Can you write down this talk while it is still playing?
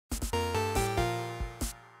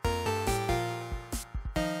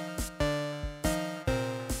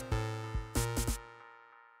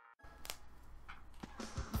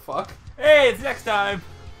fuck? Hey, it's next time.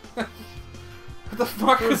 What the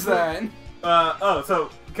fuck was that? Oh, so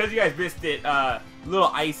because you guys missed it, little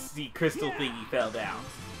icy crystal thingy fell down.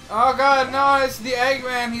 Oh god, no, it's the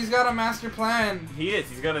Eggman. He's got a master plan. He is.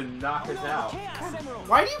 He's gonna knock us out.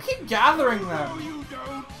 Why do you keep gathering them? You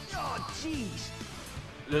don't. Oh, jeez.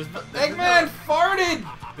 Eggman farted!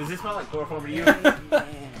 Does this smell like chloroform to you?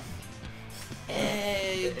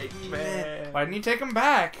 Eggman. Why didn't you take him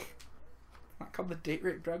back? Not called the date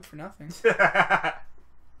rape drug for nothing.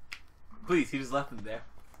 Please, he just left him there.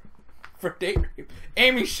 For date rape.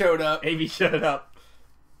 Amy showed up. Amy showed up.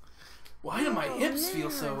 Why do my hips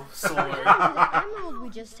feel so sore? The emerald we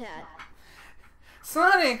just had.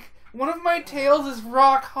 Sonic, one of my tails is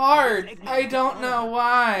rock hard. I don't know The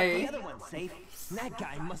why. other one's safe. That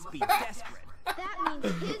guy must be desperate. That means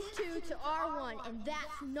his 2 to our 1, and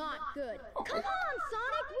that's not good. Come on,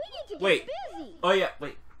 Sonic, we need to get Wait. busy. Oh yeah,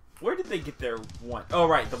 wait. Where did they get their one? Oh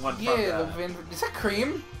right, the one from Yeah, is that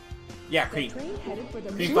Cream? yeah, Cream.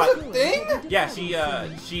 She was a thing? Yeah,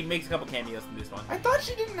 she makes a couple cameos in this one. I thought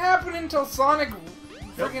she didn't happen until Sonic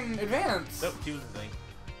friggin' Advance. Nope, she was the thing.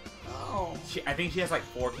 Oh. I think she has like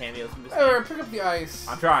 4 cameos in this. Alright, pick up the ice.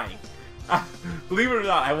 I'm trying. Believe it or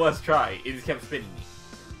not, I was trying. It just kept spinning me.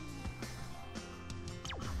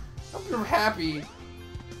 Hope you're happy.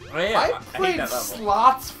 I am. I hate played that level.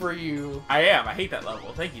 slots for you. I am. I hate that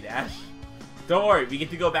level. Thank you, Nash. Don't worry, we get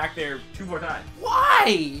to go back there 2 more times.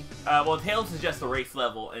 Why? Well, Tails is just a race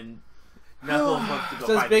level, and Knuckles wants to go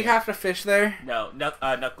Does find Big the have to fish there? No,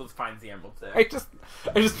 Knuckles finds the emeralds there. I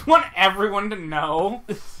just want everyone to know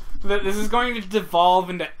that this is going to devolve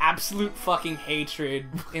into absolute fucking hatred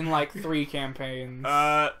in like 3 campaigns.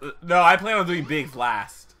 No, I plan on doing Big's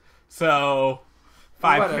last. So,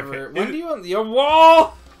 5 Whatever. campaigns. When do you want your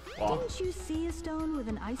wall? Well, Didn't you see a stone with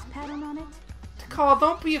an ice pattern on it? Call,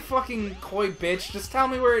 don't be a fucking coy bitch. Just tell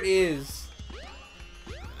me where it is.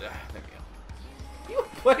 there we go. You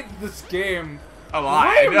played this game A lot.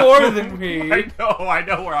 way I know. more than me. I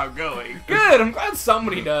know where I'm going. Good. I'm glad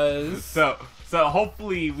somebody does. So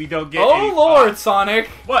hopefully we don't get. Oh any Lord, Sonic!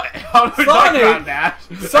 What? How do we Sonic! talk about that?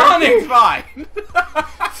 Sonic! Everything's fine.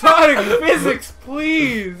 Sonic, physics,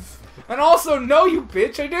 please. And also, no, you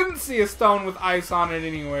bitch. I didn't see a stone with ice on it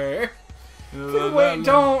anywhere. Wait,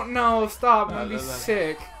 don't. No, stop. I'm gonna be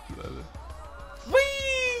sick. Whee!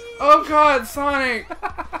 Oh God, Sonic!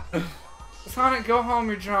 Sonic, go home.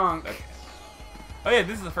 You're drunk. Okay. Oh yeah,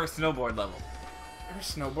 this is the first snowboard level.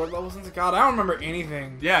 There's snowboard levels into God. I don't remember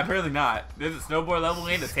anything. Yeah, apparently not. There's a snowboard level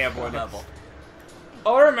and a sandboard level.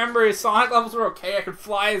 All I remember is Sonic levels were okay. I could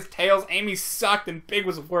fly his tails. Amy sucked, and Big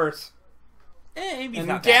was worse. Amy's And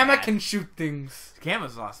not Gamma that bad. can shoot things.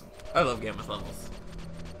 Gamma's awesome. I love Gamma's levels.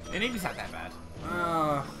 And Amy's not that bad.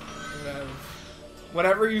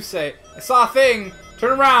 Whatever you say. I saw a thing.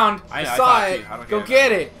 Turn around. I know, I saw saw it it. too. I don't Go care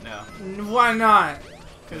get about it. No. Why not? Because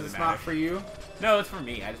Doesn't it's matter. not for you. No, it's for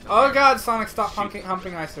me. I just don't Oh care. God, Sonic, stop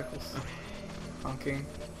humping icicles. Hunking.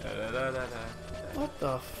 What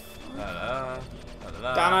the f?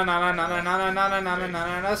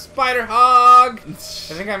 Spider hog! I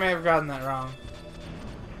think I may have gotten that wrong.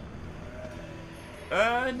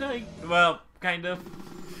 No. Well, kind of.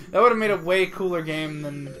 That would have made a way cooler game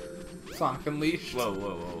than Sonic Unleashed. Whoa.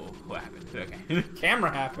 What happened? Okay.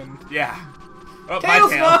 Camera happened. Yeah. Oh,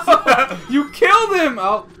 Tails, my no! tails. You killed him!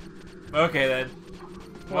 Oh. Okay then.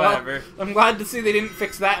 Well, Whatever. I'm glad to see they didn't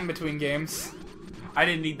fix that in between games. I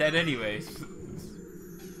didn't need that anyways.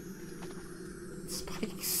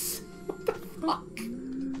 Spikes. What the fuck?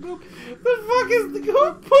 The fuck is the...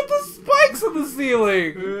 Who put the spikes on the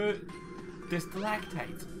ceiling? They're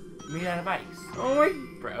stalactites made out of ice. Oh my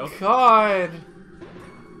Bro. God.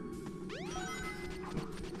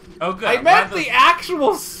 Oh good. I I'm meant glad the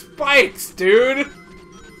actual spikes, dude.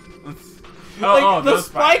 Like the those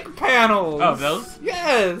spike panels. Oh, those?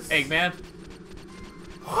 Yes. Eggman.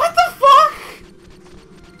 What the fuck?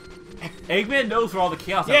 Eggman knows where all the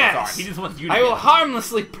chaos Yes. emeralds are. He just wants you to I get will them.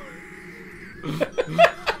 harmlessly...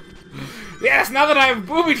 Yes, now that I've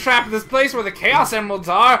booby-trapped this place where the Chaos Emeralds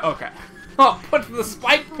are, Okay. I'll put the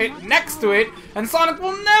spike pit next to it, and Sonic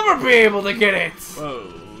will never be able to get it!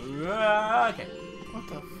 Whoa. Okay. What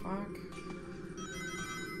the fuck?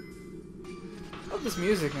 I love this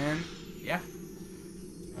music, man. Yeah.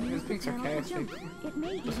 It's being sarcastic. It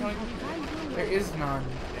may even Just like- have high There rollers. is none.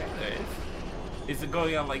 Yeah, there is. Is it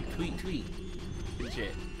going on like tweet and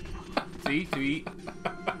shit? See?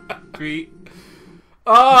 Tweet.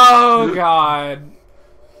 Oh, God.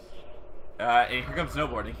 And here comes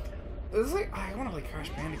snowboarding. This is like, I want to play Crash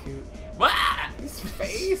Bandicoot. What? His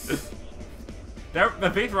face.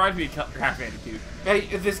 The face reminds me of Crash Bandicoot. Hey,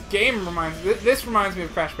 this game reminds this reminds me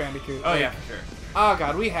of Crash Bandicoot. Oh Like, yeah, for sure. Oh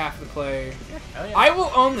god, we have to play. Hell yeah. I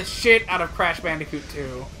will own the shit out of Crash Bandicoot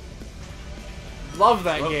 2. Love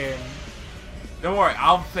that Well, game. Don't worry,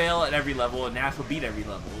 I'll fail at every level, and Nash will beat every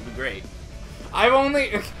level. It'll be great. I've only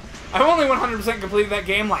 100% completed that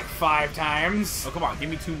game like 5 times. Oh come on, give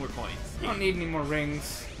me 2 more coins. I don't need any more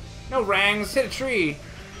rings. No rangs. Hit a tree.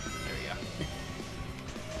 There we go.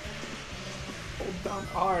 Hold down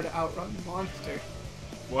R to outrun the monster.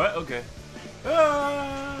 What? Okay.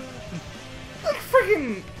 Ah! Like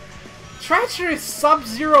freaking treacherous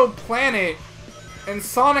Sub-Zero planet, and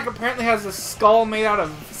Sonic apparently has a skull made out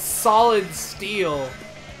of solid steel.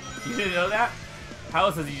 You didn't know that? How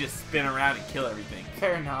else does he just spin around and kill everything?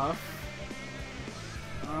 Fair enough.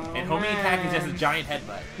 Oh, And homing attack is just a man. giant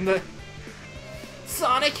headbutt. The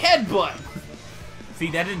Sonic headbutt.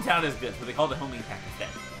 See, that didn't sound as good, so they called it homing attack instead.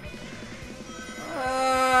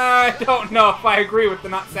 I don't know if I agree with the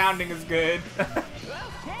not sounding as good.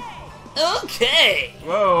 Okay.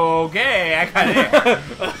 Whoa, okay, I got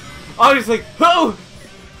it. I was like, oh,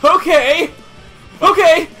 okay,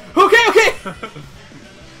 okay, okay, okay.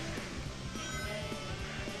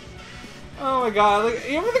 Oh my god, like,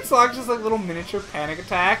 you ever think Sonic's just like little miniature panic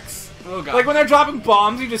attacks? Oh god. Like when they're dropping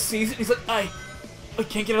bombs, he just sees it and he's like, I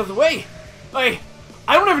can't get out of the way. I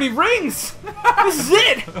don't have any rings. This is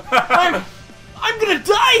it. I'm gonna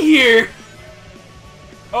die here.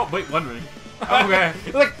 Oh, wait, 1 ring. Okay.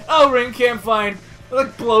 Like, oh, ring can't find. It,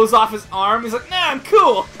 like, blows off his arm. He's like, nah, I'm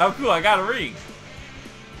cool. Oh, cool, I got a ring.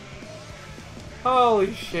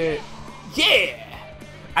 Holy shit. Yeah.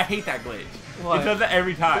 I hate that glitch. What? It does that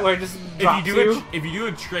every time. Where it just drops you? If you do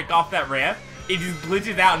a trick off that ramp, it just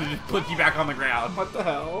glitches out and it just puts you back on the ground. What the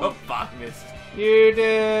hell? Oh, fuck, missed. You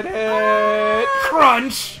did it.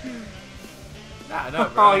 Crunch. Nah, no,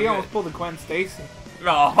 bro. Oh, I'm you good. almost pulled a Gwen Stacy.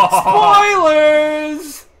 Oh.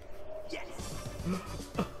 Spoilers.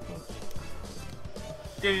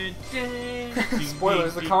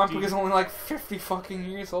 Spoilers, the comic book is only like 50 fucking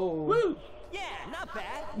years old. Woo! Yeah, not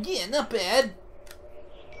bad. Yeah, not bad.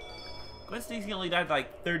 Gwen Stacy only died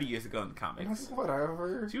like 30 years ago in the comics.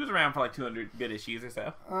 Whatever. She was around for like 200 good issues or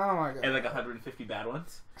so. Oh my god. And like 150 bad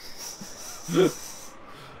ones.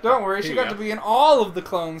 Don't worry, she Here you got go. to be in all of the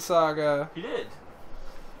Clone Saga. He did.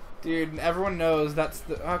 Dude, everyone knows that's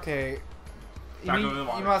the... Okay. Not going in the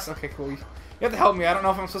water. You must... Okay, cool. You have to help me. I don't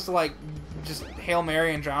know if I'm supposed to, like, just Hail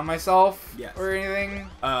Mary and drown myself. Yes. Or anything.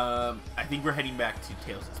 I think we're heading back to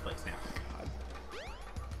Tails' place now.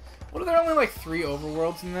 What are there only, like, 3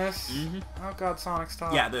 overworlds in this? Mm-hmm. Oh god, Sonic,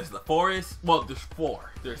 stop. Yeah, there's the forest. Well, there's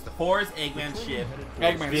 4. There's the forest, Eggman's ship,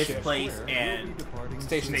 Eggman's this ship. place, and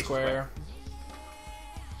Station Square.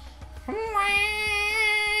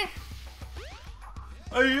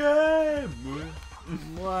 I am.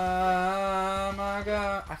 Oh my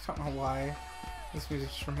god. I don't know why. This music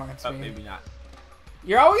just reminds Oh, me. maybe not.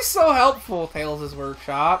 You're always so helpful, Tails'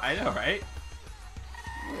 workshop. I know, right?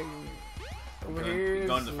 Over Going- here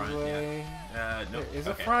going is to the front, way. Nope. There is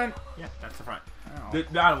okay. a front. Yeah, that's the front. Oh.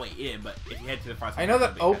 Not a way in, but if you head to the front, I know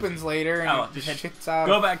that it'll be opens later and Oh, it just just head- shits out.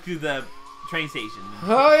 Go back to the train station.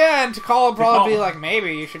 Oh yeah, and Takal will probably be Tikal. like,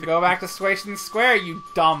 maybe you should go back to Station Square, you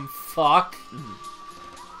dumb fuck.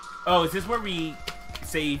 Oh, is this where we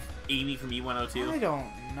save Amy from I E102? don't know.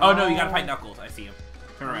 Oh no, you gotta fight Knuckles. I see him.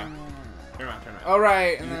 Turn around. Turn around. Turn around. Oh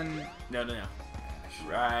right, and then No.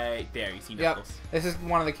 Right there, you see yep, Knuckles. this is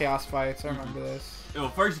one of the Chaos fights. I remember this. Oh,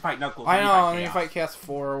 first you fight Knuckles. I then know, and then you Chaos. fight Chaos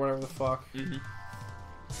 4 or whatever the fuck.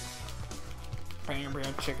 Bam,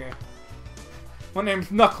 bam, chicka. My name's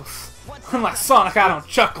Knuckles. Unlike Sonic, I don't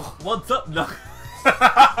chuckle. What's up, Knuckles?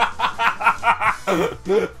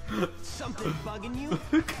 Something bugging you?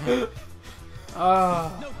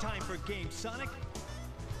 No time for games, Sonic.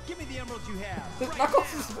 Give me the emeralds you have. This right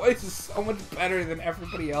Knuckles' now. voice is so much better than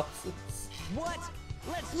everybody else's. What?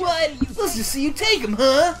 Let's Let's just see you take him,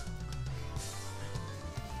 huh?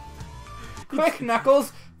 Quick,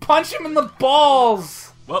 Knuckles! Punch him in the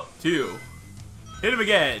balls! Well, 2. Hit him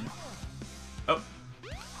again. Oh.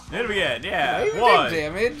 Hit him again. Yeah. Even 1. take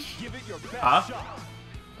damage. give it your best Huh? shot.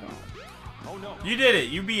 Oh no. You did it.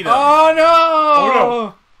 You beat him. Oh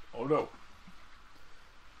no! Oh no.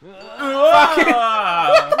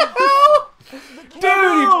 Dude,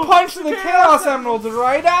 he punched the Chaos Emeralds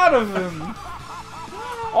right out of him!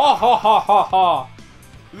 Oh ha ha ha ha!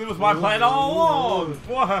 This was my plan all along.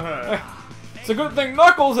 What? It's a good thing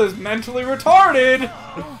Knuckles is mentally retarded!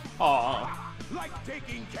 Aw. Like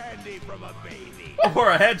taking candy from a baby. Or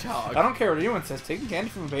a hedgehog. I don't care what anyone says, taking candy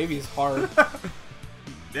from a baby is hard.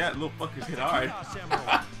 Yeah, little fuckers hit hard. Chaos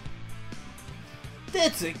Emerald.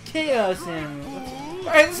 That's a Chaos Emerald.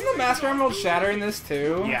 Alright, isn't the Master Emerald shatter in this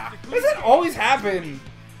too? Yeah. Why does that always happen?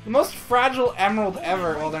 The most fragile emerald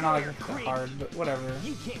ever. Well, they're not like that hard, but whatever.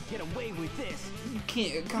 You can't get away with this. You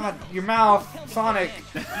can't. God, your mouth, Sonic.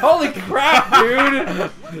 Holy crap, dude.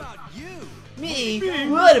 What about you? Me?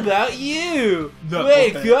 What about you? Knucklehead.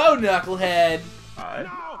 Way to go, Knucklehead.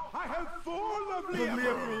 Now I have 4 lovely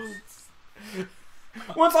emeralds.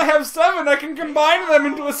 Once I have 7, I can combine them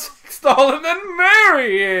into a 6 doll and then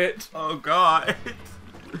marry it. Oh god.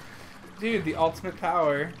 Dude, the ultimate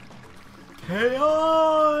power.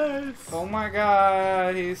 Chaos. Oh my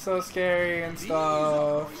god, he's so scary and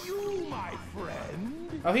stuff. You, my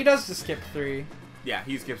friend. Oh, he does just skip 3. Yeah,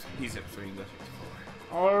 he skips 3 and goes straight to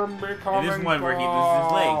 4. I'm becoming It is one where he loses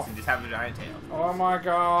his legs and just has a giant tail. Oh my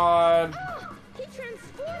god. He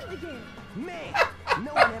transformed again. Man,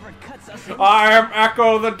 no one ever cuts us in. I am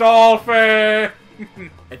Echo the Dolphin!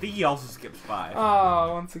 I think he also skips 5.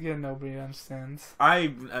 Oh, once again, nobody understands.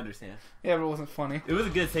 I understand. Yeah, but it wasn't funny. It was a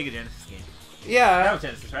good Sega Genesis game. That Yeah, was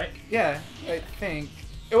Genesis, right? yeah, I think.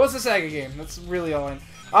 It was a Sega game. That's really all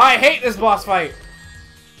I hate this boss fight!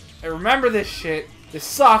 I remember this shit. This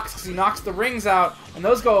sucks because he knocks the rings out and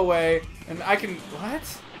those go away and I can... What?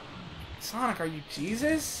 Sonic, are you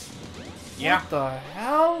Jesus? Yeah. What the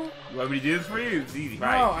hell? You want me to do this for you? It's easy,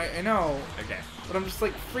 right? No, I know. Okay. But I'm just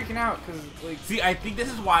like freaking out because like... See, I think this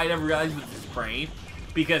is why I never realized it was his brain.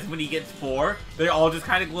 Because when he gets 4, they all just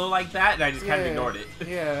kind of glow like that, and I just kind of ignored it.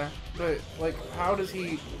 Yeah, but like, how does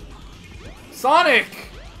he... Sonic!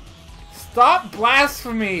 Stop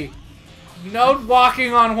blasphemy! No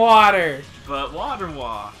walking on water! But Water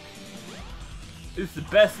Walk. It's the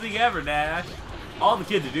best thing ever, Nash. All the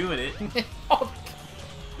kids are doing it.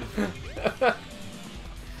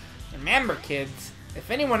 Remember, kids, if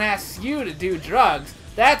anyone asks you to do drugs,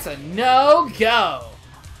 that's a no-go!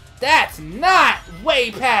 That's not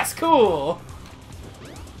way past cool!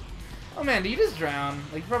 Oh man, do you just drown?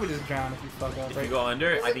 Like, you probably just drown if you fuck up, If right? you go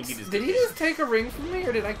under, I think you just... Did he just take a ring from me,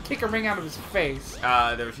 or did I kick a ring out of his face?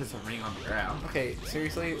 There was just a ring on the ground. Okay,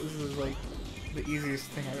 seriously? This is like the easiest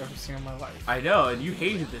thing I've ever seen in my life. I know, and you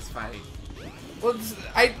hated this fight. Well, this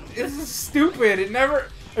is stupid.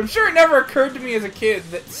 I'm sure it never occurred to me as a kid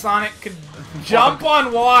that Sonic could jump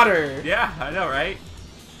on water. Yeah, I know, right?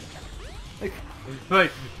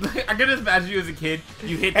 Like, I can just imagine you as a kid,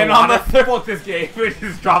 you hit the And on water, the fuck this game, and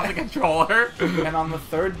just drop the controller. and on the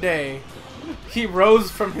 3rd day, he rose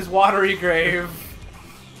from his watery grave.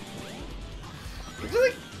 It's just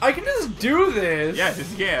like, I can just do this. Yeah,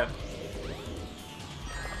 just yeah.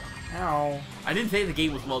 Ow. I didn't say the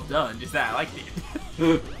game was well done, just that I liked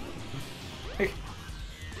it.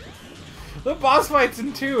 The boss fights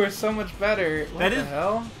in 2 are so much better. What That the is-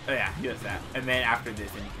 hell? Oh yeah, he does that. And then after this,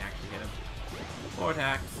 then you can actually hit him. 4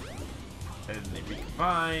 attacks. And then they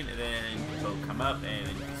recombine, and then he'll come up, and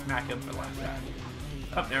then you can smack him for the last attack.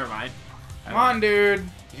 Oh, never mind. Come on, dude.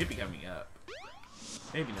 He should be coming up.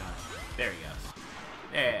 Maybe not. There he goes.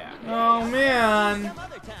 Yeah. Oh, man. Some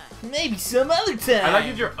other time. Maybe some other time. I like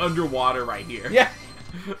that you're underwater right here. Yeah.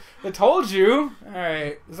 I told you.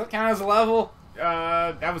 Alright. Does that count as a level?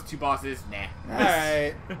 That was 2 bosses. Nah.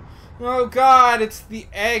 Alright. Oh god, it's the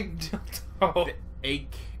egg. Oh. The egg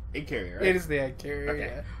carrier, right? It is the egg carrier,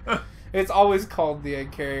 Okay. yeah. It's always called the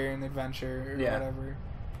egg carrier in Adventure or Yeah. whatever.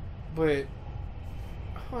 But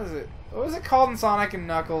what was it? What was it called in Sonic and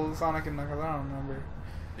Knuckles? Sonic and Knuckles, I don't remember.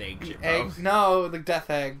 The egg shit, Egg? bro. No, the Death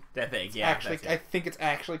Egg. Death egg, It's yeah. actually, that's I it. think it's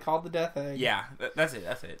actually called the Death Egg. Yeah, that's it.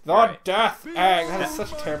 The You're right. Death Egg. That is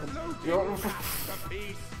such a terrible.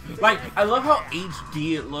 Like, I love how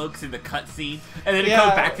HD it looks in the cutscene, and then it Yeah,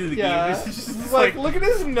 goes back to the yeah. game. It's just like, look at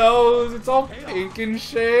his nose. It's all pink and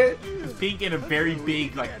shit. it's pink and a very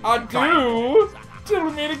big, like, Adieu. Till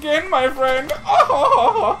we meet again, my friend.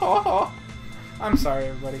 Oh. I'm sorry,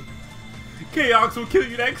 everybody. Chaos will kill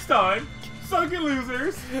you next time. Suck it,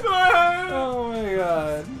 losers. Oh my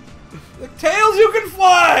god. The Tails, you can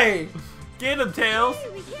fly! Get him, Tails. Hey,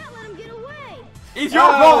 we can't let him get away. It's your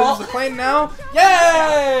Oh, fault. this is a plane now?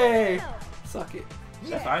 Yay! Suck it.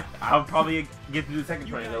 That's fine. I'll probably get to do the second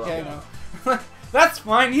tornado. Okay, no. That's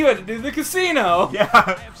fine, you had to do the casino. Yeah.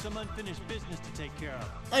 I have some unfinished business to take care of.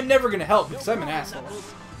 I'm never gonna help because I'm an asshole.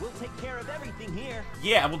 Knuckles, we'll take care of everything here.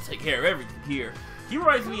 Yeah, we'll take care of everything here. He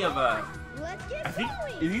reminds me of, Let's get I think,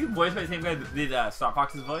 going. is he voiced by the same guy that did Star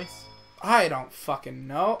Fox's voice? I don't fucking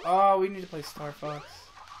know. Oh, we need to play Star Fox.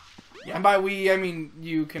 Yeah. And by we, I mean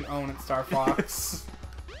you can own it, Star Fox.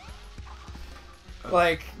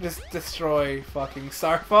 Like, just destroy fucking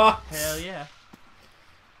Star Fox. Hell yeah.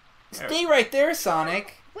 Stay right there,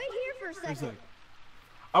 Sonic. Wait here for a second.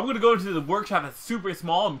 I'm gonna go into the workshop that's super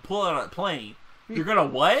small and pull out a plane. You're gonna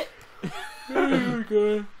what? Oh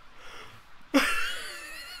god.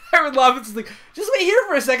 I would love it. It's like, just wait here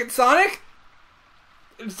for a second, Sonic.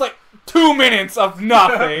 It's like 2 minutes of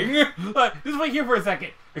nothing. Just wait here for a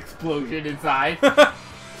second. Explosion inside.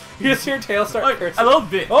 You just hear Tails start cursing. I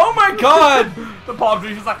love this. Oh my god! The palm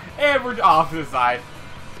tree's just like, and we're off to the side.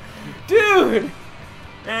 Dude!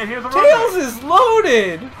 And here's the Tails runway. is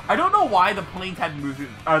loaded! I don't know why the planes had moved to,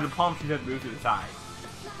 or the palm trees had moved to the side.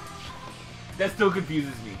 That still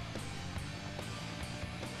confuses me.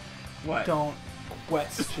 What? Don't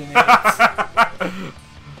question it.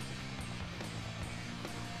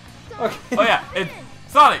 Okay. Oh yeah, it's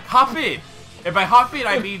Sonic, hop in. And by hop in,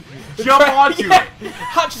 I mean jump onto it.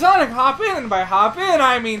 Sonic, hop in, and by hop in,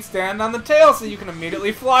 I mean stand on the tail so you can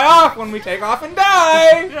immediately fly off when we take off and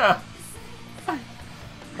die! Yeah.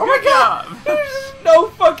 Oh my god! There's no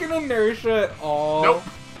fucking inertia at all. Nope.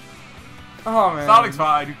 Oh man. Sonic's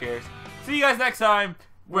fine, who cares? See you guys next time.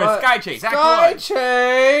 We're at Sky Chase, Act Sky 1.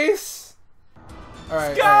 Chase!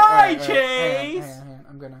 Alright, Sky Chase! Chase! Hang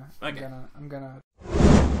on. I'm gonna